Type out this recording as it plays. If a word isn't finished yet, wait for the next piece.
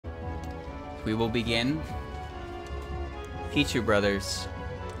we will begin Pichu Brothers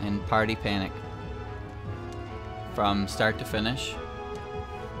in Party Panic. From start to finish,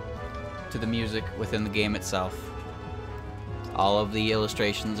 to the music within the game itself. All of the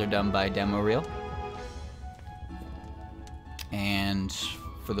illustrations are done by Demo Reel. And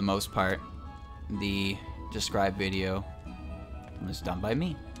for the most part, the described video was done by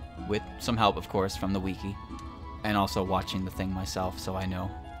me. With some help, of course, from the wiki. And also watching the thing myself, so I know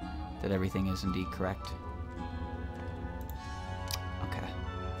that everything is indeed correct. Okay.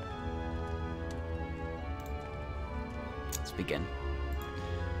 Let's begin.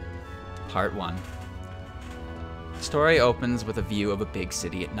 Part 1. The story opens with a view of a big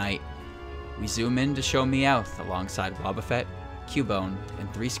city at night. We zoom in to show Meowth alongside Wobbuffet, Cubone,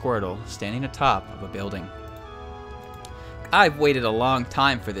 and 3 Squirtle standing atop of a building. "I've waited a long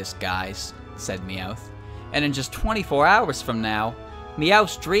time for this, guys," said Meowth. "And in just 24 hours from now,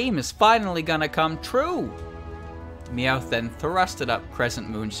 Meowth's dream is finally gonna come true." Meowth then thrusted up crescent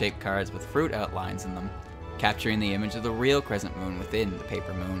moon-shaped cards with fruit outlines in them, capturing the image of the real crescent moon within the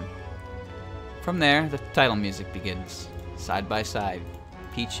paper moon. From there, the title music begins, side by side,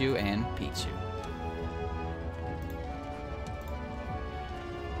 Pichu and Pichu.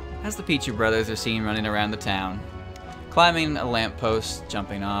 As the Pichu brothers are seen running around the town, climbing a lamppost,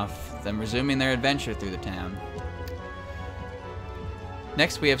 jumping off, then resuming their adventure through the town.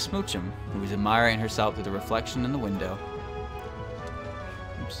 Next we have Smoochum, who is admiring herself through the reflection in the window.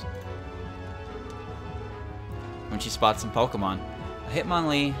 Oops. When she spots some Pokemon, a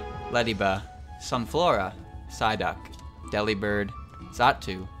Hitmonlee, Ladybug, Sunflora, Psyduck, Delibird,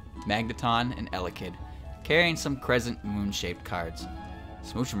 Xatu, Magneton, and Elekid, carrying some crescent moon-shaped cards.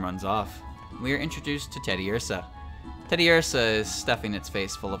 Smoochum runs off. We are introduced to Teddiursa. Teddiursa is stuffing its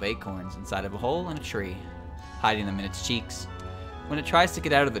face full of acorns inside of a hole in a tree, hiding them in its cheeks. When it tries to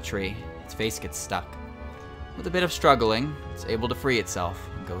get out of the tree, its face gets stuck. With a bit of struggling, it's able to free itself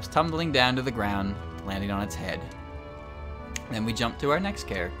and goes tumbling down to the ground, landing on its head. Then we jump to our next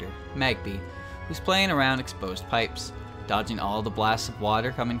character, Magby, who's playing around exposed pipes, dodging all the blasts of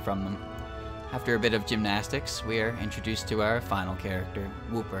water coming from them. After a bit of gymnastics, we are introduced to our final character,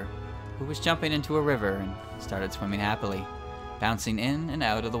 Wooper, who was jumping into a river and started swimming happily, bouncing in and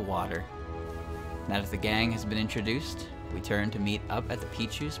out of the water. Now that the gang has been introduced, we turn to meet up at the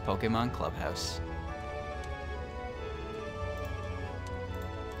Pichu's Pokemon Clubhouse.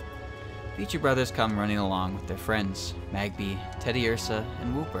 Pichu brothers come running along with their friends, Magby, Teddiursa,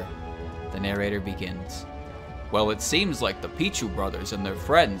 and Wooper. The narrator begins. "Well, it seems like the Pichu brothers and their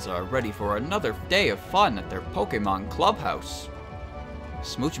friends are ready for another day of fun at their Pokemon Clubhouse."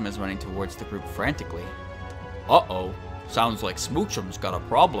 Smoochum is running towards the group frantically. "Uh-oh, sounds like Smoochum's got a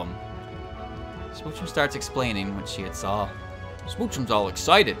problem." Smoochum starts explaining what she had saw. "Smoochum's all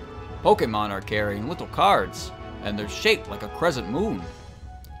excited. Pokemon are carrying little cards, and they're shaped like a crescent moon."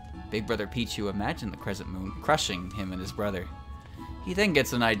 Big Brother Pichu imagined the crescent moon crushing him and his brother. He then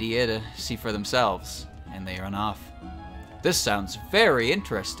gets an idea to see for themselves, and they run off. "This sounds very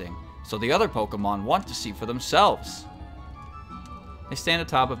interesting, so the other Pokemon want to see for themselves." They stand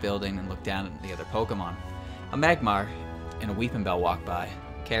atop a building and look down at the other Pokemon. A Magmar and a Weepinbell walk by,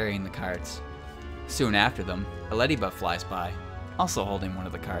 carrying the cards. Soon after them, a Ladybug flies by, also holding one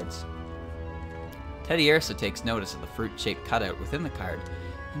of the cards. Teddiursa takes notice of the fruit-shaped cutout within the card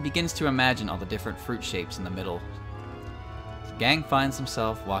and begins to imagine all the different fruit shapes in the middle. The gang finds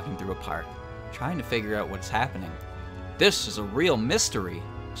themselves walking through a park, trying to figure out what is happening. This is a real mystery,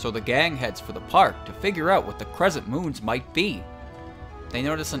 so the gang heads for the park to figure out what the crescent moons might be. They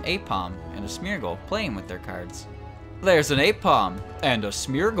notice an Apom and a Smeargle playing with their cards. "There's an Apom and a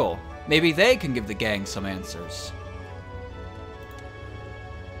Smeargle. Maybe they can give the gang some answers."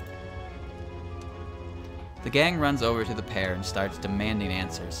 The gang runs over to the pair and starts demanding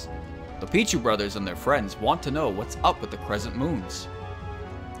answers. "The Pichu brothers and their friends want to know what's up with the crescent moons."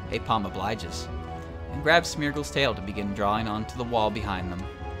 Apom obliges, and grabs Smeargle's tail to begin drawing onto the wall behind them.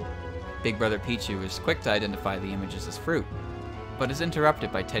 Big Brother Pichu is quick to identify the images as fruit, but is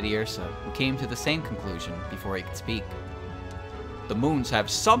interrupted by Teddiursa, who came to the same conclusion before he could speak. "The moons have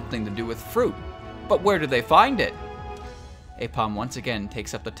something to do with fruit, but where do they find it?" Apom once again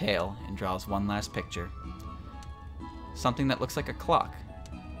takes up the tail and draws one last picture. Something that looks like a clock.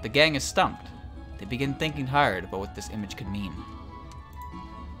 The gang is stumped. They begin thinking hard about what this image could mean.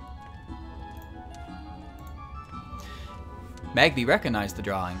 Magby recognized the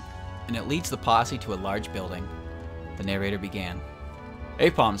drawing, and it leads the posse to a large building. The narrator began.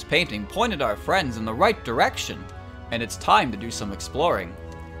 "Apom's painting pointed our friends in the right direction, and it's time to do some exploring."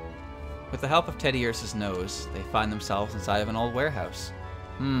 With the help of Teddiursa's nose, they find themselves inside of an old warehouse.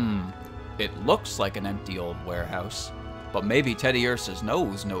 It looks like an empty old warehouse, but maybe Teddy Ursa's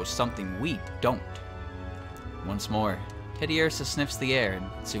nose knows something we don't. Once more, Teddy Ursa sniffs the air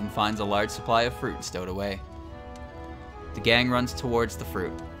and soon finds a large supply of fruit stowed away. The gang runs towards the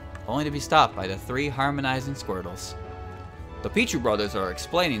fruit, only to be stopped by the 3 harmonizing Squirtles. The Pichu brothers are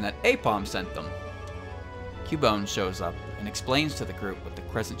explaining that Apom sent them. Cubone shows up and explains to the group what the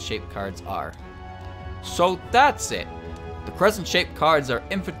crescent-shaped cards are. So that's it! The crescent-shaped cards are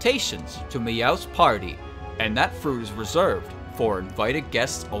invitations to Meowth's party, and that fruit is reserved for invited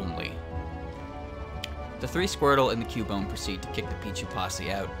guests only. The 3 Squirtle and the Cubone proceed to kick the Pichu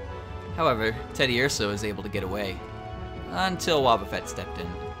posse out. However, Teddy Ursa is able to get away, until Wobbuffet stepped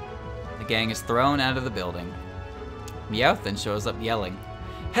in. The gang is thrown out of the building. Meowth then shows up yelling,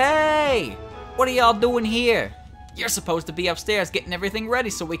 "Hey! What are y'all doing here? You're supposed to be upstairs getting everything ready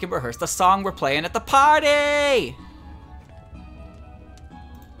so we can rehearse the song we're playing at the party!"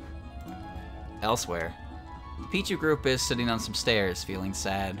 Elsewhere, the Pichu group is sitting on some stairs feeling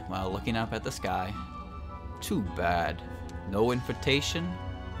sad while looking up at the sky. Too bad. No invitation,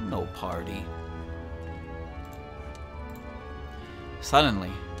 no party.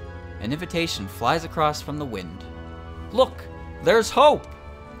 Suddenly, an invitation flies across from the wind. Look, there's hope!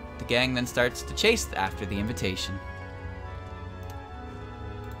 The gang then starts to chase after the invitation.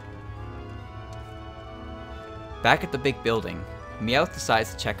 Back at the big building, Meowth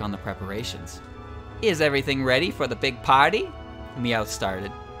decides to check on the preparations. Is everything ready for the big party? Meowth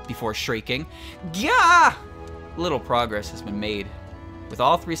started, before shrieking, "Gah!" Little progress has been made, with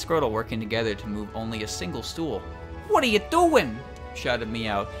all 3 Squirtle working together to move only a single stool. "What are you doing?" shouted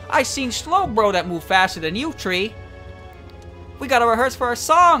Meowth. "I seen Slowbro that moved faster than you, Tree. We gotta rehearse for our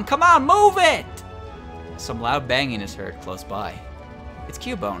song! Come on, move it!" Some loud banging is heard close by. It's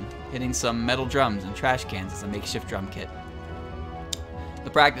Cubone, hitting some metal drums and trash cans as a makeshift drum kit. The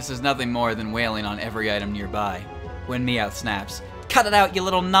practice is nothing more than wailing on every item nearby, when Meowth snaps. "Cut it out, you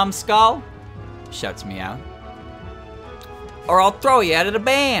little numbskull!" shouts Meowth. "Or I'll throw you out of the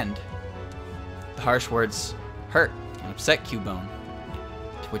band!" The harsh words hurt and upset Cubone,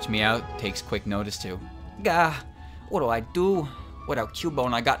 to which Meowth takes quick notice to. "Gah! What do I do? Without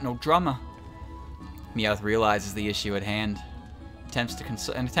Cubone, I got no drummer." Meowth realizes the issue at hand, attempts to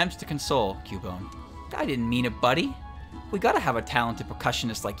console Cubone. "I didn't mean it, buddy. We gotta have a talented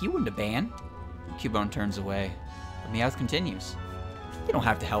percussionist like you in the band." Cubone turns away, but Meowth continues. "You don't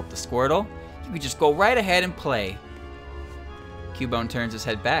have to help the Squirtle. You can just go right ahead and play." Cubone turns his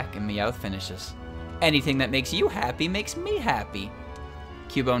head back and Meowth finishes. "Anything that makes you happy makes me happy."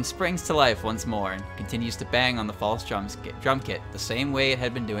 Cubone springs to life once more and continues to bang on the false drum kit the same way it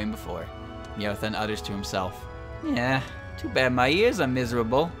had been doing before. Meowth then utters to himself, "Yeah, too bad my ears are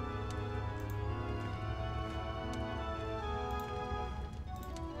miserable."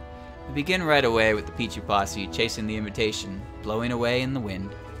 We begin right away with the Pichu posse chasing the invitation, blowing away in the wind.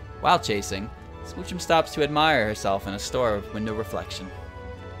 While chasing, Smoochum stops to admire herself in a store of window reflection.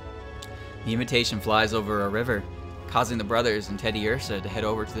 The invitation flies over a river, causing the brothers and Teddy Ursa to head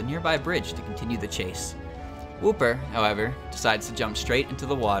over to the nearby bridge to continue the chase. Wooper, however, decides to jump straight into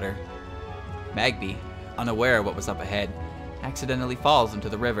the water. Magby, unaware of what was up ahead, accidentally falls into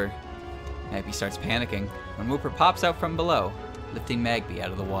the river. Magby starts panicking when Wooper pops out from below, lifting Magby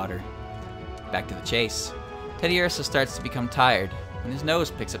out of the water. Back to the chase. Teddy Ursa starts to become tired when his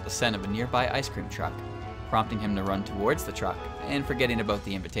nose picks up the scent of a nearby ice cream truck, prompting him to run towards the truck and forgetting about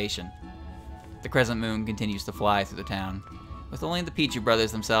the invitation. The crescent moon continues to fly through the town, with only the Pichu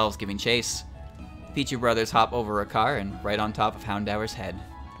brothers themselves giving chase. The Pichu brothers hop over a car and right on top of Houndour's head.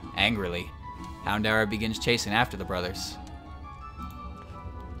 Angrily, Houndour begins chasing after the brothers.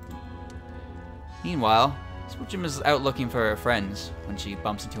 Meanwhile, Smoochum is out looking for her friends when she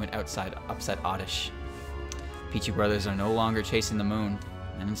bumps into an upset Oddish. Pichu brothers are no longer chasing the moon,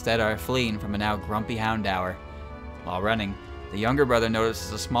 and instead are fleeing from a now grumpy Houndour. While running, the younger brother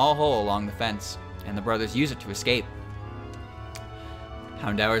notices a small hole along the fence, and the brothers use it to escape.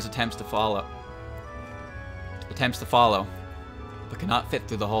 Houndour's attempts to follow, but cannot fit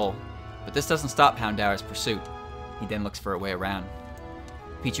through the hole. But this doesn't stop Houndour's pursuit. He then looks for a way around.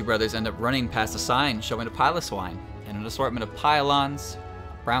 Pichu brothers end up running past a sign showing a pile of swine, and an assortment of pylons,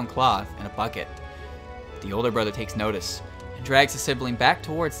 brown cloth, and a bucket. The older brother takes notice, and drags his sibling back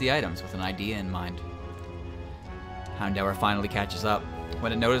towards the items with an idea in mind. Houndour finally catches up,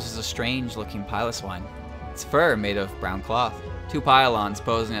 when it notices a strange-looking pile of swine. Its fur made of brown cloth, 2 pylons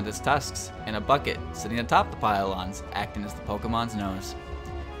posing at its tusks, and a bucket sitting atop the pylons, acting as the Pokemon's nose.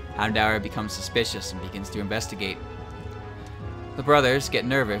 Houndour becomes suspicious and begins to investigate. The brothers get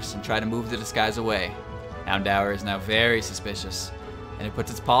nervous and try to move the disguise away. Houndour is now very suspicious, and it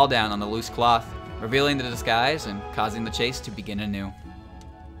puts its paw down on the loose cloth, revealing the disguise and causing the chase to begin anew.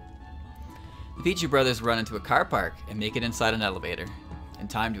 The Pichu brothers run into a car park and make it inside an elevator, in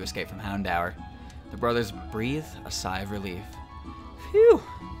time to escape from Houndour. The brothers breathe a sigh of relief. Phew!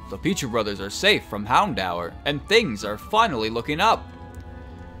 The Pichu brothers are safe from Houndour, and things are finally looking up!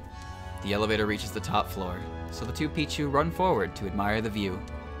 The elevator reaches the top floor, so the two Pichu run forward to admire the view,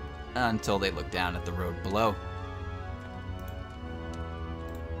 until they look down at the road below.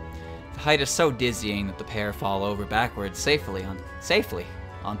 The height is so dizzying that the pair fall over backwards safely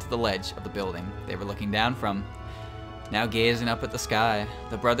onto the ledge of the building they were looking down from. Now gazing up at the sky,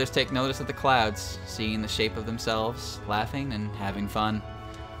 the brothers take notice of the clouds, seeing the shape of themselves, laughing and having fun.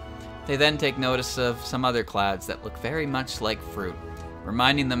 They then take notice of some other clouds that look very much like fruit,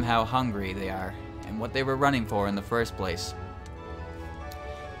 reminding them how hungry they are and what they were running for in the first place.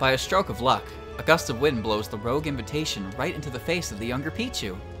 By a stroke of luck, a gust of wind blows the rogue invitation right into the face of the younger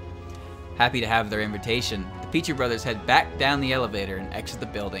Pichu. Happy to have their invitation, the Pichu brothers head back down the elevator and exit the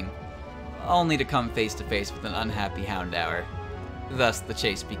building, only to come face to face with an unhappy Houndour. Thus, the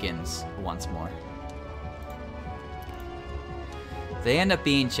chase begins once more. They end up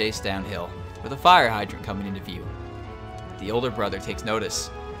being chased downhill, with a fire hydrant coming into view. The older brother takes notice,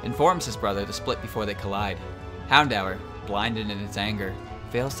 informs his brother to split before they collide. Houndour, blinded in its anger,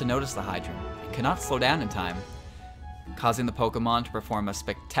 fails to notice the hydrant and cannot slow down in time, causing the Pokemon to perform a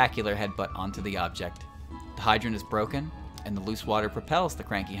spectacular headbutt onto the object. The hydrant is broken, and the loose water propels the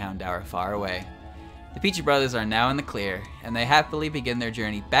cranky Houndour far away. The Pichu brothers are now in the clear, and they happily begin their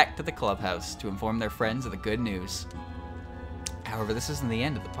journey back to the clubhouse to inform their friends of the good news. However, this isn't the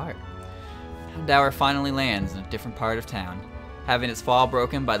end of the part. Houndour finally lands in a different part of town, having its fall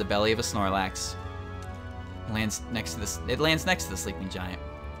broken by the belly of a Snorlax. It lands next to the sleeping giant.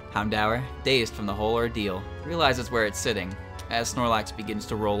 Houndour, dazed from the whole ordeal, realizes where it's sitting, as Snorlax begins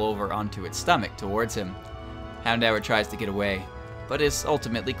to roll over onto its stomach towards him. Houndour tries to get away, but is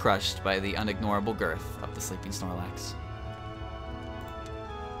ultimately crushed by the unignorable girth of the sleeping Snorlax.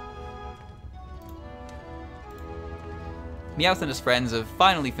 Meowth and his friends have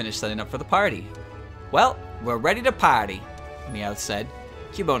finally finished setting up for the party. Well, we're ready to party, Meowth said.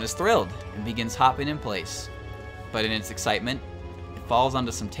 Cubone is thrilled and begins hopping in place, but in its excitement, it falls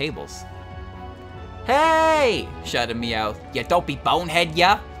onto some tables. Hey! Shouted Meowth. Ya don't be bonehead,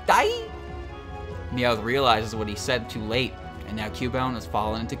 ya! Die! Meowth realizes what he said too late, and now Cubone has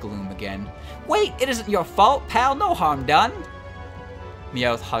fallen into gloom again. Wait, it isn't your fault, pal. No harm done.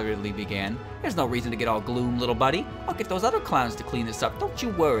 Meowth hurriedly began. There's no reason to get all gloom, little buddy. I'll get those other clowns to clean this up. Don't you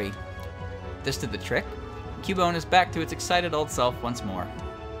worry. This did the trick. Cubone is back to its excited old self once more.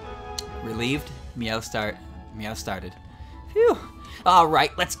 Relieved, Meowth started. Phew. All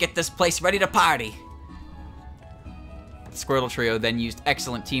right, let's get this place ready to party. The Squirtle trio then used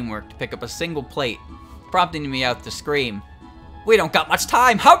excellent teamwork to pick up a single plate, prompting Meowth to scream, We don't got much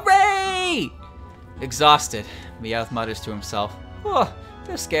time! Hooray! Exhausted, Meowth mutters to himself, Oh,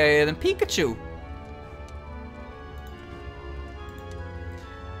 they're scarier than Pikachu.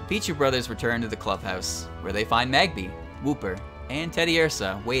 The Pichu brothers return to the clubhouse, where they find Magby, Wooper, and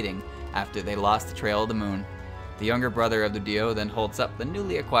Teddiursa waiting after they lost the trail of the moon. The younger brother of the duo then holds up the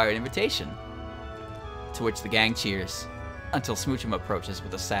newly acquired invitation, to which the gang cheers, until Smoochum approaches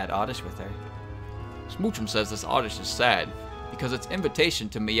with a sad Oddish with her. Smoochum says this Oddish is sad, because its invitation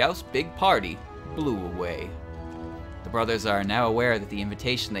to Meowth's big party blew away. The brothers are now aware that the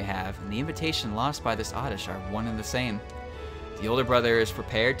invitation they have and the invitation lost by this Oddish are one and the same. The older brother is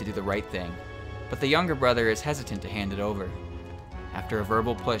prepared to do the right thing, but the younger brother is hesitant to hand it over. After a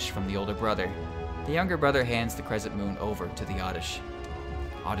verbal push from the older brother, the younger brother hands the Crescent Moon over to the Oddish.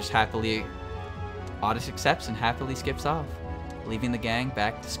 Oddish accepts and happily skips off, leaving the gang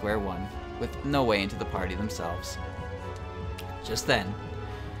back to square one, with no way into the party themselves. Just then,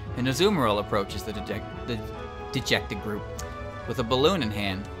 an Azumarill approaches the dejected group, with a balloon in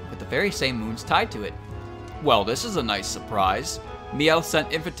hand, with the very same moons tied to it. Well, this is a nice surprise. Meowth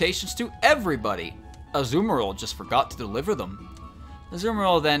sent invitations to everybody. Azumarill just forgot to deliver them.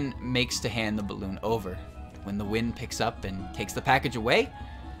 Azumarill then makes to hand the balloon over. When the wind picks up and takes the package away,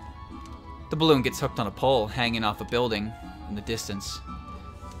 the balloon gets hooked on a pole hanging off a building in the distance.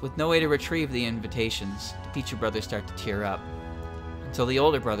 With no way to retrieve the invitations, the Pichu brothers start to tear up, until the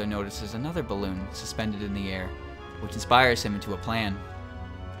older brother notices another balloon suspended in the air, which inspires him into a plan.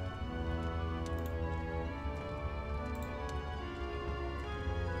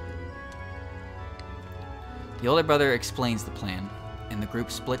 The older brother explains the plan, and the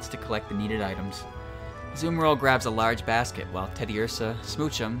group splits to collect the needed items. Azumarill grabs a large basket, while Teddiursa,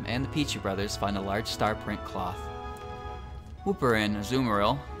 Smoochum, and the Pichu brothers find a large star print cloth. Whooper and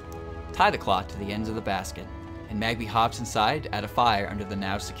Azumarill tie the cloth to the ends of the basket, and Magby hops inside to add a fire under the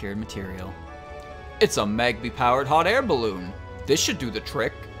now secured material. It's a Magby-powered hot air balloon. This should do the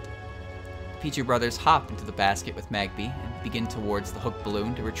trick. The Pichu brothers hop into the basket with Magby and begin towards the hooked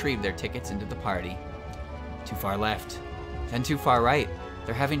balloon to retrieve their tickets into the party. Too far left, then too far right.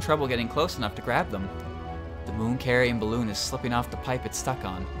 They're having trouble getting close enough to grab them. The moon-carrying balloon is slipping off the pipe it's stuck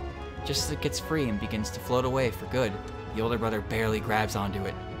on. Just as it gets free and begins to float away for good, the older brother barely grabs onto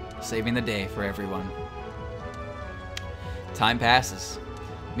it, saving the day for everyone. Time passes.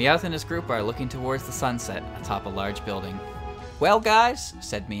 Meowth and his group are looking towards the sunset atop a large building. Well, guys,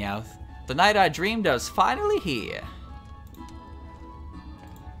 said Meowth, the night I dreamed of is finally here.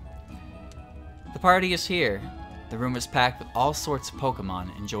 The party is here. The room is packed with all sorts of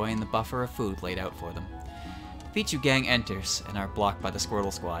Pokemon enjoying the buffer of food laid out for them. The Pichu gang enters and are blocked by the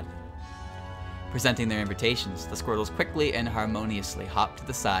Squirtle squad. Presenting their invitations, the Squirtles quickly and harmoniously hop to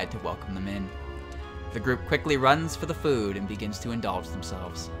the side to welcome them in. The group quickly runs for the food and begins to indulge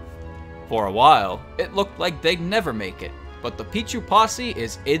themselves. For a while, it looked like they'd never make it, but the Pichu posse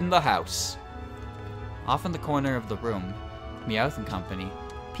is in the house. Off in the corner of the room, Meowth and company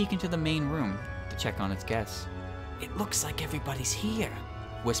peek into the main room to check on its guests. It looks like everybody's here,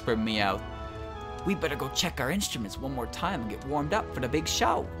 whispered Meowth. We better go check our instruments one more time and get warmed up for the big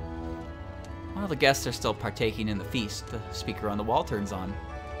show. While the guests are still partaking in the feast, the speaker on the wall turns on,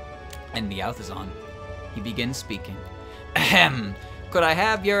 and Meowth is on. He begins speaking. Ahem. Could I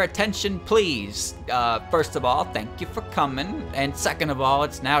have your attention, please? First of all, thank you for coming. And second of all,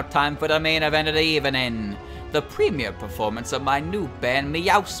 it's now time for the main event of the evening. The premiere performance of my new band,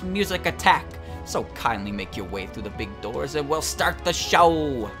 Meowth's Music Attack. So kindly make your way through the big doors and we'll start the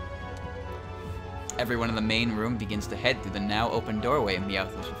show. Everyone in the main room begins to head through the now open doorway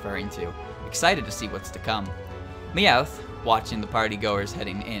Meowth was referring to, excited to see what's to come. Meowth, watching the partygoers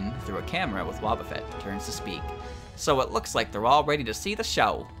heading in through a camera with Wobbuffet, turns to speak. So it looks like they're all ready to see the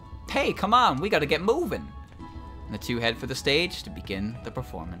show. Hey, come on, we gotta get moving. And the two head for the stage to begin the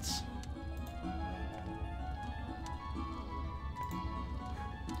performance.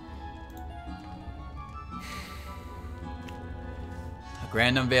 A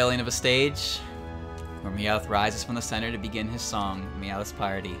grand unveiling of a stage, where Meowth rises from the center to begin his song, Meowth's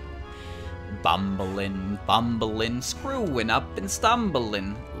Party. Bumbling, bumbling, screwing up and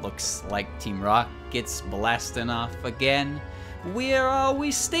stumbling. Looks like Team Rocket's blasting off again. We're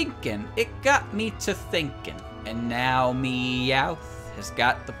always stinking, it got me to thinking. And now Meowth has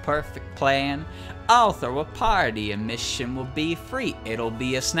got the perfect plan. I'll throw a party, admission will be free. It'll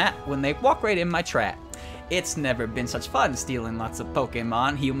be a snap when they walk right in my trap. It's never been such fun stealing lots of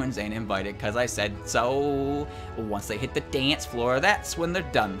Pokemon. Humans ain't invited cause I said so. Once they hit the dance floor, that's when they're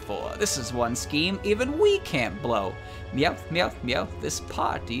done for. This is one scheme even we can't blow. Meowth, Meowth, Meowth, this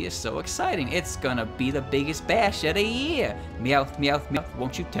party is so exciting. It's gonna be the biggest bash of the year. Meowth, Meowth, Meowth,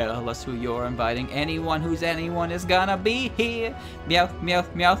 won't you tell us who you're inviting? Anyone is gonna be here. Meowth,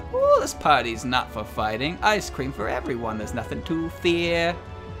 Meowth, Meowth, ooh, this party's not for fighting. Ice cream for everyone, there's nothing to fear.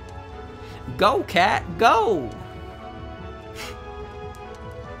 Go, cat, go!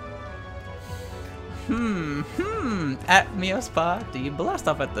 At Meowth's party, blast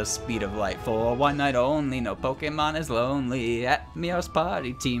off at the speed of light. For one night only, no Pokemon is lonely. At Meowth's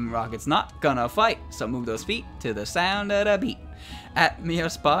party, Team Rocket's not gonna fight. So move those feet to the sound of the beat. At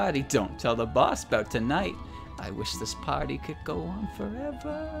Meowth's party, don't tell the boss about tonight. I wish this party could go on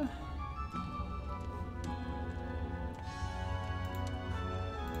forever.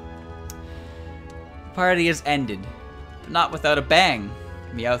 Party is ended, but not without a bang.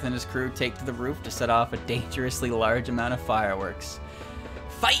 Meowth and his crew take to the roof to set off a dangerously large amount of fireworks.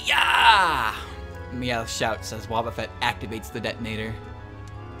 Fire! Meowth shouts as Wobbuffet activates the detonator.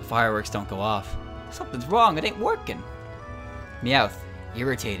 The fireworks don't go off. Something's wrong, it ain't working. Meowth,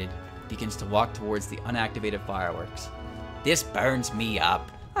 irritated, begins to walk towards the unactivated fireworks. This burns me up.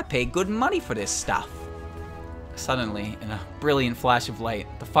 I paid good money for this stuff. Suddenly, in a brilliant flash of light,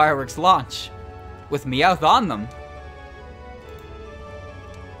 the fireworks launch, with Meowth on them.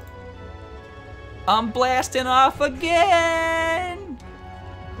 I'm blasting off again!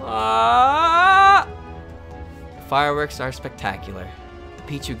 Ah! The fireworks are spectacular. The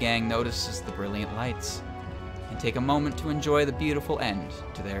Pichu gang notices the brilliant lights and take a moment to enjoy the beautiful end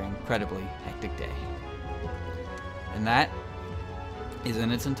to their incredibly hectic day. And that is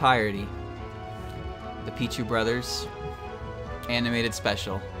in its entirety the Pichu Brothers animated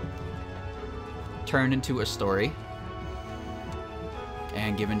special, turned into a story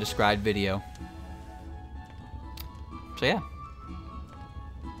and given described video. So yeah,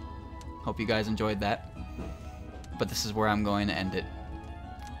 hope you guys enjoyed that. but this is where I'm going to end it.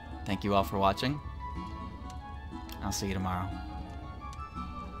 Thank you all for watching. I'll see you tomorrow.